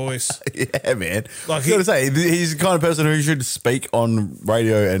storytelling voice. Yeah, man. Like I gotta say, he's the kind of person who should speak on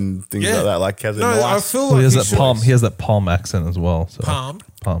radio and things Yeah. like that. Like has a No, I nice. feel Well, like he has that should- palm. He has that palm accent as well. So. Palm?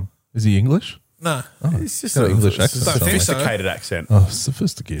 Palm. Is he English? No. It's just got a an English accent. Don't think so. sophisticated accent. Oh,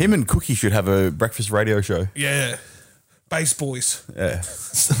 sophisticated. Him and Cookie should have a breakfast radio show. Yeah. Bass boys. Yeah.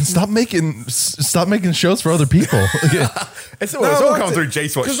 Stop making shows for other people. Yeah. It's all, No, it's I all like come to- through G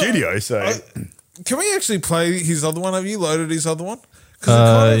Spot 'cause Studio, so Can we actually play his other one? Have you loaded his other one? Because it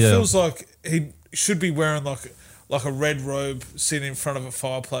kind of yeah. feels like he should be wearing like like a red robe sitting in front of a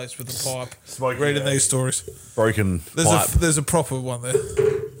fireplace with a pipe, Smoking reading a these stories. Broken pipe. There's a proper one there.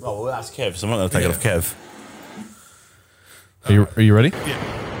 Oh, well, that's Kev, so I'm not going to take it off Kev. Are you ready?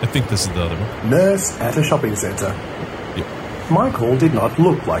 Yeah. I think this is the other one. Nurse at a shopping centre. Yeah. Michael did not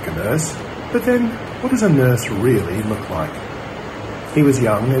look like a nurse, but then what does a nurse really look like? He was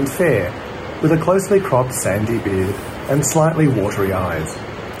young and fair, with a closely cropped sandy beard and slightly watery eyes.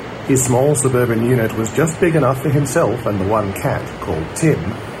 His small suburban unit was just big enough for himself and the one cat, called Tim,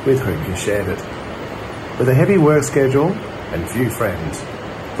 with whom he shared it. With a heavy work schedule and few friends,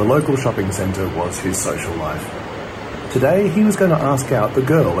 the local shopping centre was his social life. Today he was going to ask out the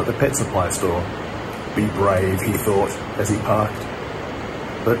girl at the pet supply store. Be brave, he thought, as he parked.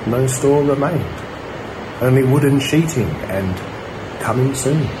 But no store remained. Only wooden sheeting and coming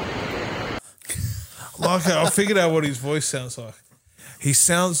soon. Like, I figured out what his voice sounds like. He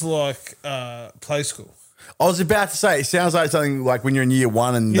sounds like Play School. I was about to say, it sounds like something like when you're in year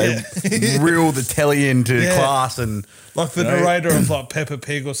one and they reel the telly into class and... Like the narrator of like Peppa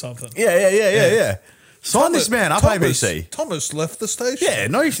Pig or something. Yeah. Sign this man up, ABC. Thomas left the station. Yeah,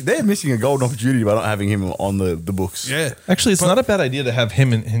 no, they're missing a golden opportunity by not having him on the books. Yeah. Actually, it's not a bad idea to have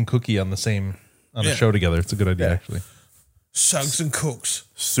him and Cookie on a show together. It's a good idea, actually. Sugs and Cooks.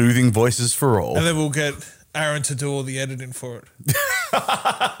 Soothing voices for all. And then we'll get Aaron to do all the editing for it.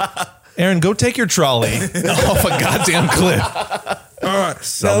 Aaron, go take your trolley off a goddamn cliff. All right.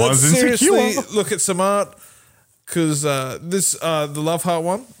 Someone's now let's seriously insecure. look at some art because the Love Heart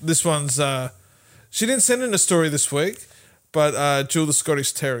one, this one's... she didn't send in a story this week, but Jill the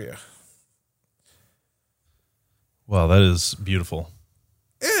Scottish Terrier. Wow, that is beautiful.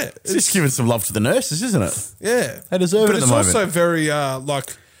 Yeah. It's just giving some love to the nurses, isn't it? Yeah. They deserve it at the moment. But it's also very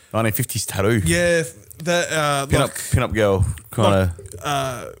like... 1950s tattoo. Yeah, that... Pin-up girl kind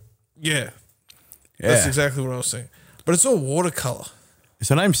of... yeah. That's exactly what I was saying. But it's all watercolour. Is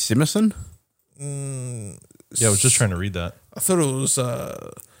her name Simerson? Yeah, I was just trying to read that. I thought it was...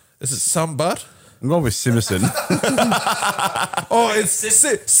 is it some butt? I'm going with Simerson. Oh, it's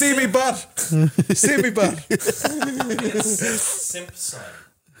see me butt. See me butt. Simp son.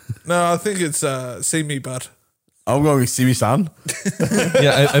 No, I think it's see me butt. I'm going with Simi San.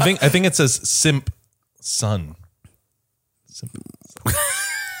 Yeah, I think it says simp son.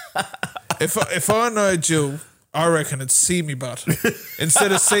 If I know Jill, I reckon it's see me butt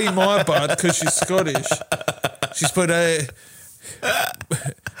instead of see my butt because she's Scottish. She's put a.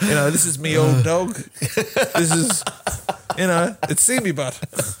 This is me old dog. This is, it's see me butt.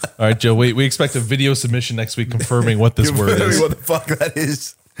 All right, Joe, we expect a video submission next week confirming what this word is. What the fuck that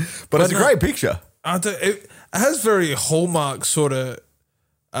is. But it's a great picture. It has very Hallmark sort of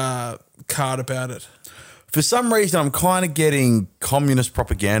card about it. For some reason, I'm kind of getting communist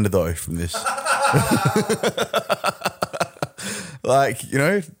propaganda, though, from this.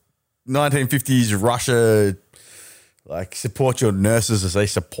 1950s Russia, support your nurses as they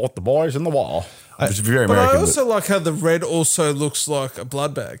support the boys in the war. It's very But American. I also like how the red also looks like a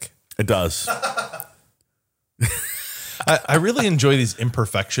blood bag. It does. I really enjoy these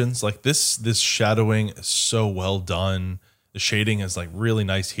imperfections. Like this shadowing is so well done. The shading is like really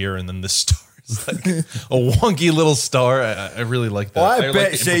nice here, and then the star is like a wonky little star. I really like that. I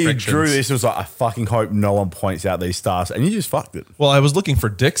bet like she drew this was like, I fucking hope no one points out these stars, and you just fucked it. Well, I was looking for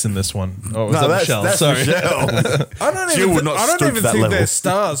dicks in this one. Oh, was that Michelle? That's Sorry. Michelle. I don't Jill even, would not I don't stoop even to that think level. they're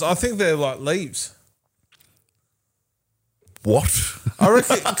stars. I think they're like leaves. What? I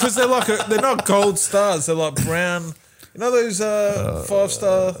reckon because they're not gold stars. They're like brown. You know those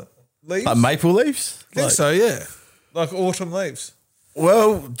 5-star leaves? Maple leaves? I think so. Yeah, like autumn leaves.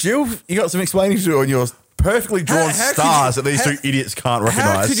 Well, Jill, you got some explaining to do on your perfectly drawn How could stars you- that these how- two idiots can't recognise.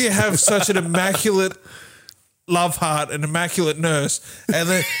 How could you have such an immaculate love heart and immaculate nurse, and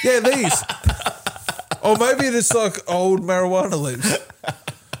then these, or maybe it's like old marijuana leaves.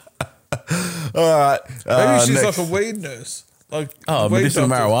 All right. Maybe she's next. like a weed nurse, like weed medicinal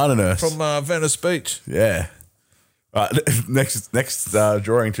doctor marijuana nurse. from Venice Beach. Yeah. All right, next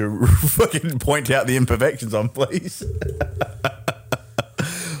drawing to fucking point out the imperfections on, please.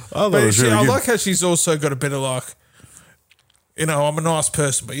 I like how she's also got a bit of like, I'm a nice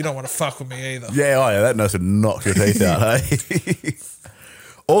person, but you don't want to fuck with me either. Yeah, that nurse would knock your teeth out, hey?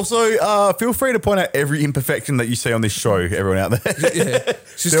 Also, feel free to point out every imperfection that you see on this show, everyone out there. Yeah,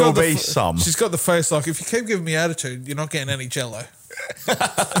 There will be some. She's got the face like, if you keep giving me attitude, you're not getting any Jello.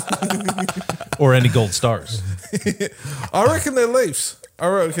 Or any gold stars. I reckon they're leaves. I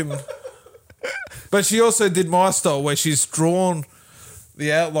reckon. But she also did my style where she's drawn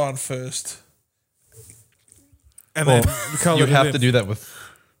the outline first. And then coloured You it have in. to do that with.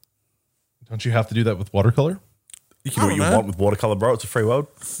 Don't you have to do that with watercolor? You can do what you want with watercolor, bro. It's a free world.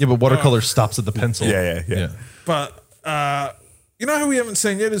 Yeah, but watercolor stops at the pencil. Yeah. But you know who we haven't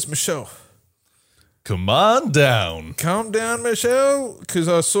seen yet is Michelle. Come on down. Calm down, Michelle, because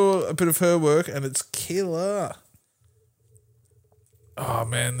I saw a bit of her work and it's killer. Oh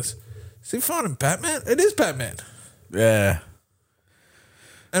man, is he finding Batman? It is Batman. Yeah.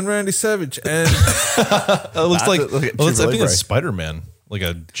 And Randy Savage. And It looks like I think Libre. it's Spider-Man, like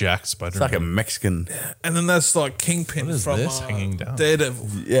a Jack Spider-Man. It's like a Mexican. and then that's like Kingpin What is from this hanging down? Daredevil.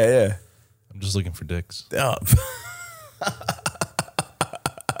 Yeah. I'm just looking for dicks. Oh.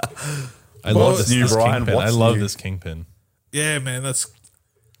 I love this new, Brian? Kingpin. I What's love new? this Kingpin. Yeah, man, that's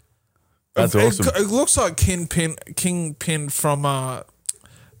awesome. It looks like Kingpin from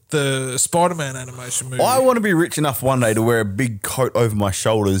the Spider-Man animation movie. I want to be rich enough one day to wear a big coat over my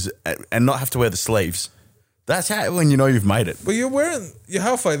shoulders and not have to wear the sleeves. That's how when you know you've made it. Well, you're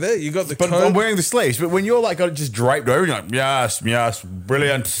halfway there. You got the But coat. I'm wearing the sleeves. But when you're like got it just draped over, you're like, yes,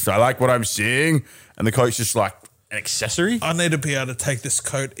 brilliant. I like what I'm seeing. And the coat's just like an accessory. I need to be able to take this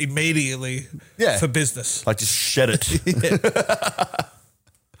coat immediately for business. Like just shed it.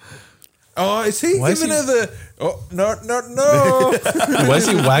 Oh, is he Why is giving he- her the... Oh, no. Why is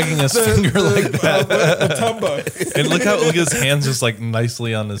he wagging his finger like that? Matumbo. And look at his hands just like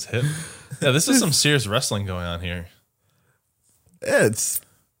nicely on his hip. Yeah, this is some serious wrestling going on here. Yeah, it's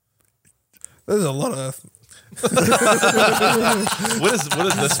There's a lot of... What is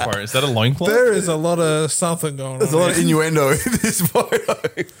this part? Is that a loincloth? There is a lot of something going on. there's a lot of here. innuendo in this photo.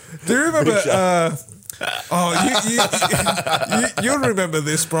 Do you remember... you'll remember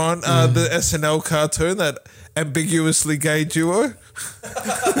this, Brian. The SNL cartoon, that ambiguously gay duo.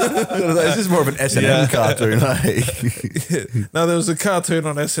 This is more of an S&M cartoon, hey? No, there was a cartoon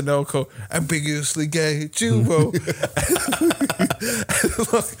on SNL called Ambiguously Gay Duo.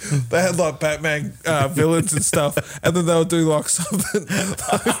 Look, they had like Batman villains and stuff, and then they'll do like something.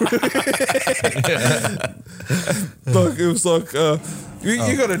 Like it was like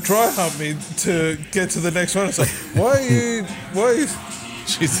you got to dry hump me to get to the next one. It's like why are you?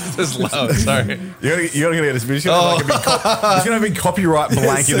 Jesus, that's loud. Sorry. You're gonna get this. There's gonna have a big copyright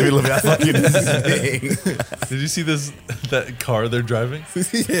blank in the middle of our fucking thing. Did you see that car they're driving?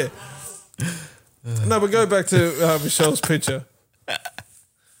 Yeah. No, but go back to Michelle's picture.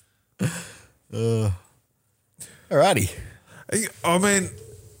 Alrighty. I mean,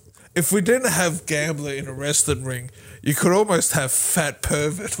 if we didn't have Gambler in a wrestling ring, you could almost have Fat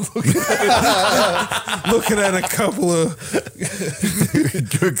Pervert looking at a couple of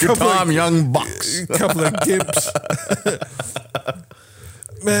Good time, young bucks. couple of gimps.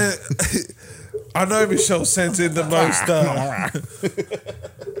 Man, I know Michelle sends in the most.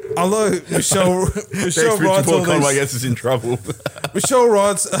 I know Michelle writes all Conway these. gets us in trouble. Michelle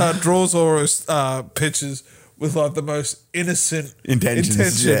writes, draws all her pictures with like the most innocent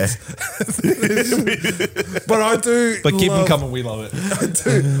Intentions, yeah. But I do. But keep them love- coming. We love it.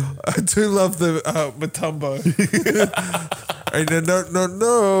 I do love the Matumbo. And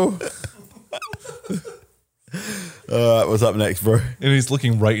no. What's up next, bro? And he's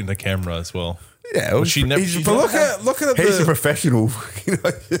looking right in the camera as well. Yeah, well, she never- he's, she But look at he's a the professional.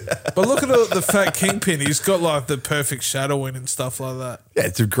 but look at the fat Kingpin. He's got like the perfect shadowing and stuff like that. Yeah,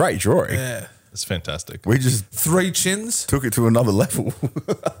 it's a great drawing. Yeah, It's fantastic. We just 3 chins. took it to another level.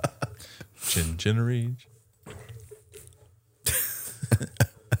 Chin reach.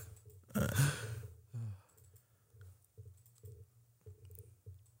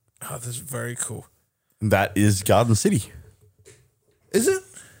 Oh, this is very cool. That is Garden City. Is it?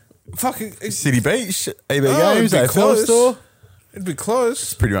 Fucking. City Beach, AB Oh, Games, it'd be AFL close. store. It'd be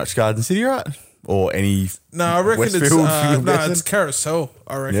close. Pretty much Garden City, right? Or any No, I reckon Westfield, it's Western? it's Carousel.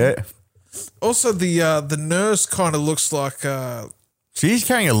 I reckon. Yeah. Also, the nurse kind of looks like. She's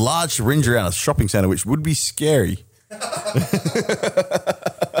carrying a large syringe around a shopping centre, which would be scary. I'm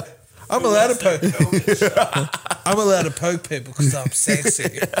allowed to poke. I'm allowed to poke people because I'm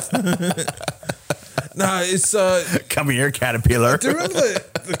sexy. No, it's. Come here, caterpillar. Do you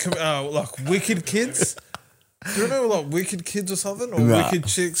remember like Wicked Kids? Do you remember like Wicked Kids or something? Or Nah. Wicked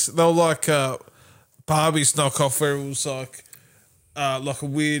Chicks? They were like Barbie's knockoff where it was like a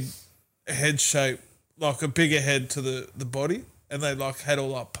weird head shape, like a bigger head to the body. And they like had all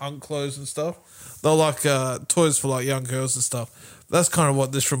like punk clothes and stuff. They're like toys for like young girls and stuff. That's kind of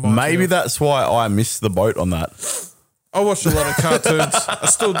what this reminds me Maybe of. that's why I missed the boat on that. I watched a lot of cartoons. I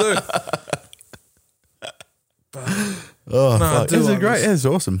still do. Oh, No, I fuck. do It's like great. this. Yeah, it's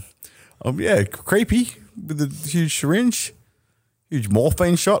awesome. Yeah, creepy with the huge syringe, huge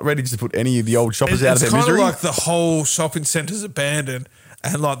morphine shot, ready to put any of the old shoppers out of It's their kind of misery. like the whole shopping centre's abandoned,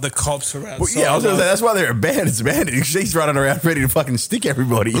 and like the cops are outside. Well, yeah, I was gonna say like, that's why they're abandoned. It's abandoned. She's running around ready to fucking stick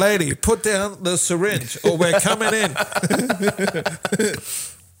everybody. lady, put down the syringe, or we're coming in.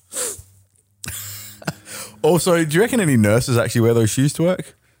 Also, do you reckon any nurses actually wear those shoes to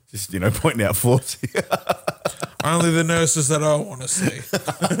work? Just, pointing out flaws. Only the nurses that I want to see.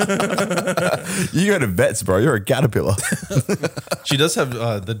 You go to vets, bro. You're a caterpillar. She does have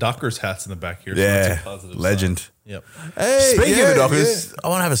the Dockers hats in the back here. So Yeah, that's a positive legend. sign. Yep. Hey, Speaking yeah, of the Dockers, I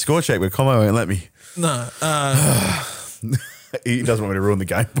want to have a score check, but Como won't let me. No, He doesn't want me to ruin the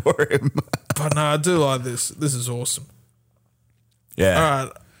game for him. but no, I do like this. This is awesome. Yeah. All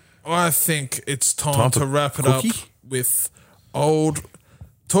right, I think it's time Time to for wrap it cookie? up with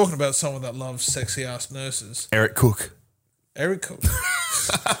talking about someone that loves sexy ass nurses. Eric Cook. Eric Cook.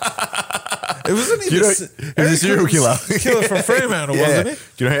 It wasn't You even. know, he was a serial killer. Killer from Fremantle, wasn't he?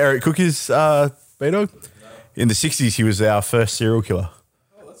 Do you know who Eric Cook is, B-Dog? In the 60s, he was our first serial killer.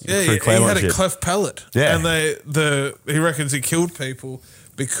 Yeah, Through he Claremont had a shit. cleft palate. Yeah. And he reckons he killed people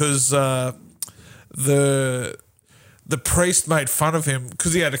because the priest made fun of him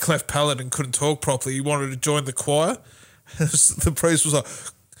because he had a cleft palate and couldn't talk properly. He wanted to join the choir. The priest was like,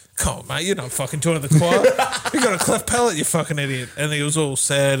 "Come on, mate, you're not fucking joining the choir. You got a cleft palate, you fucking idiot." And he was all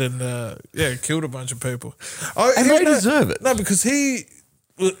sad and killed a bunch of people. And they deserve it. No, because he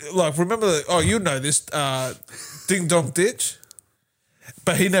remember you know this Ding Dong Ditch.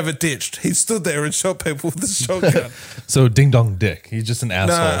 But he never ditched. He stood there and shot people with a shotgun. So Ding Dong Dick. He's just an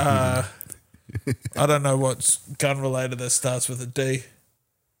asshole. I don't know what's gun related that starts with a D.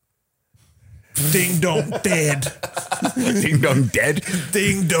 Ding Dong Dead. Ding Dong Dead?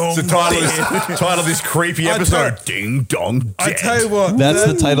 Ding Dong The title of this creepy episode. Ding Dong Dead. I tell you what. That's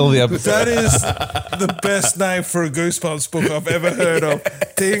the title of the episode. That is the best name for a Goosebumps book I've ever heard of.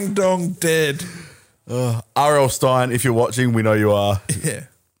 Ding Dong Dead. R.L. Stein, if you're watching, we know you are. Yeah.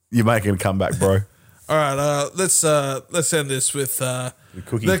 You're making a comeback, bro. All right, let's end this with the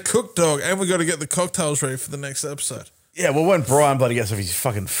cook dog, and we got to get the cocktails ready for the next episode. Yeah, well, when Brian bloody gets off his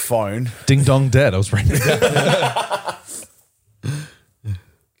fucking phone. Ding Dong Dead. I was writing it down.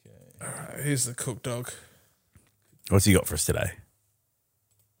 All right, here's the cook dog. What's he got for us today?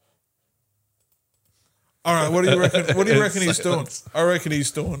 All right, what do you reckon? What do you reckon he's doing? I reckon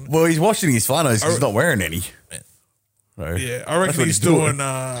he's doing. Well, he's washing his flannels because he's not wearing any. So, Yeah, I reckon what he's he's doing.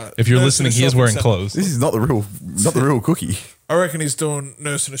 doing. If you're nurse in a listening, he is shopping wearing centre. clothes. This is not the real cookie. I reckon he's doing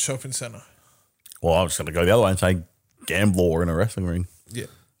nurse in a shopping centre. Well, I'm just going to go the other way and say gambler in a wrestling ring. Yeah.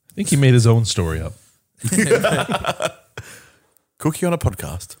 I think he made his own story up. Cookie on a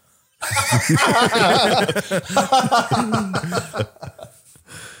podcast.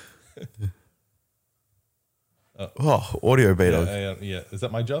 Audio beta. Yeah. Is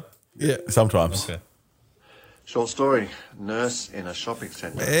that my job? Yeah. Sometimes. Okay. Short story. Nurse in a shopping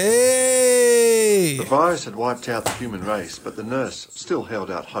centre. Hey. The virus had wiped out the human race, but the nurse still held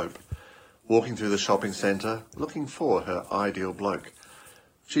out hope. Walking through the shopping centre, looking for her ideal bloke.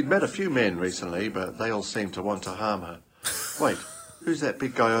 She'd met a few men recently, but they all seemed to want to harm her. Wait, who's that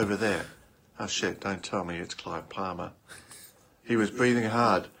big guy over there? Oh shit, don't tell me it's Clive Palmer. He was breathing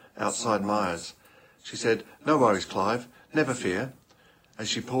hard outside Myers. She said, "No worries, Clive, never fear," as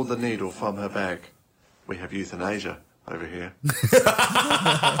she pulled the needle from her bag. We have euthanasia over here.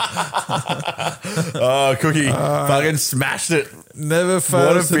 Oh, Cookie. Fucking smashed it. Never What a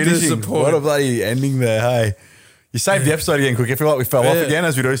fails to finishing. disappoint. What a bloody ending there, hey. You saved the episode again, Cookie. I feel like we fell off again,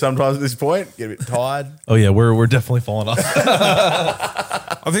 as we do sometimes at this point. Get a bit tired. Oh yeah, we're definitely falling off.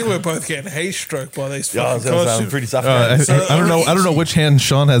 I think we're both getting heat stroke by these Yeah, fucking I'm costumes. pretty suffocated. I don't know. I don't know which hand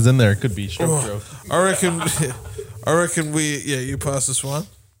Sean has in there. It could be stroke. I reckon you pass this one.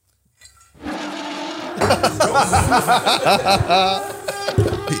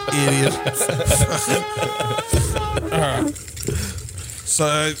 The idiot. All right.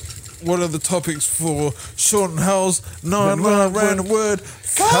 So, what are the topics for Sean and Howell's 9-line random word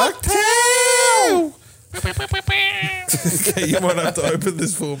cocktail? Okay, you might have to open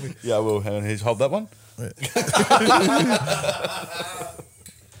this for me. Yeah, I will. Hang on, hold that one.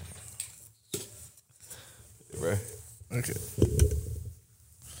 Bro. Okay.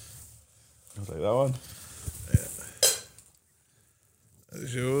 I'll take that one.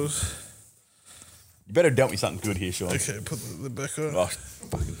 That's yours. You better dump me something good here, Sean. Okay, put the back on. Oh,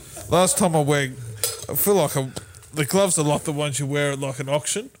 fucking. Last time I feel like the gloves are like the ones you wear at like an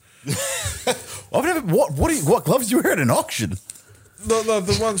auction. I've never. What gloves do you wear at an auction?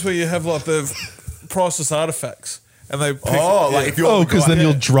 The ones where you have like the priceless artifacts. And they pick, like if you're because then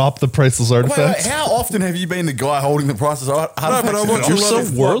you'll drop the priceless artifacts. Wait, how often have you been the guy holding the prices? No, but I watch a You're lot so of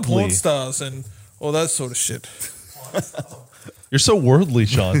like, worldly. porn stars and all that sort of shit. You're so worldly,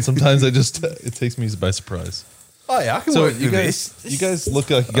 Sean. Sometimes it takes me by surprise. Oh yeah, I can So work you with guys, this. you guys look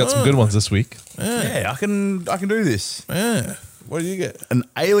like you got some good ones this week. Yeah, I can do this. Yeah. What do you get? An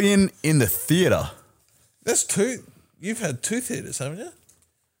alien in the theater. That's two. You've had two theaters, haven't you?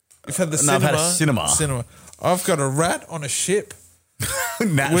 You've had the No, I've cinema. had a cinema. Cinema. I've got a rat on a ship.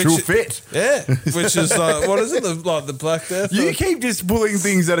 Natural Which- fit. Yeah, which is like, what is it? Like the Black Death? You keep just pulling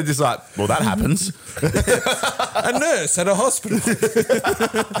things that are just like, well, that happens. A nurse at a hospital.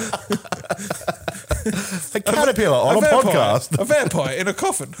 A caterpillar on a podcast. A vampire in a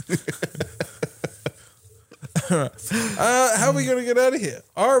coffin. How are we going to get out of here?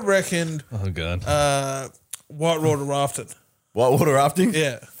 I reckon Oh god. whitewater rafting. Whitewater rafting?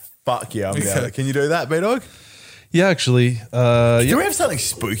 Yeah. Fuck yeah, I'm Okay. down. Can you do that, B-Dog? yeah, actually, Do we have something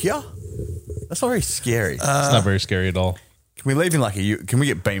spookier? That's not very scary. it's not very scary at all. Can we leave in like can we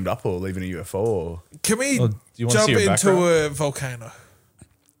get beamed up or leave in a UFO or Can we Oh, do you wanna jump see your into background? a volcano?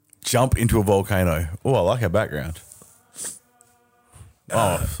 jump into a volcano? Oh, I like our background.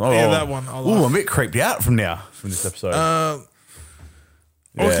 Yeah, that one I like. Oh, I'm a bit creeped out from this episode. Or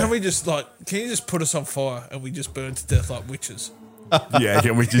Yeah. can we just can you just put us on fire and we just burn to death like witches? Yeah,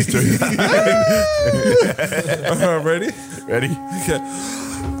 can we just do that? Ready? Ready? Okay.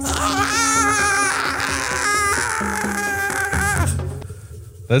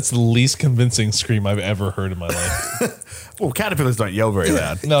 That's the least convincing scream I've ever heard in my life. Well, caterpillars don't yell very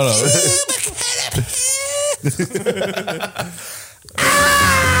loud. No.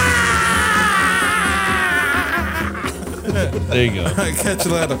 There you go. Catch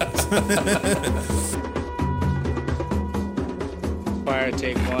you later. Fire,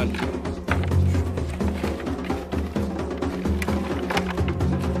 take one.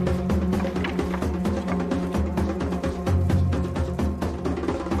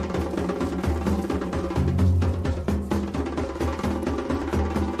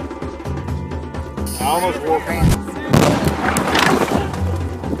 I almost walked in.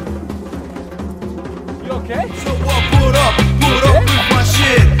 You okay? So I put up with my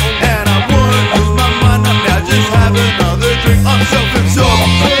shit, and I wouldn't lose my mind. I'm now just having another drink. I'm so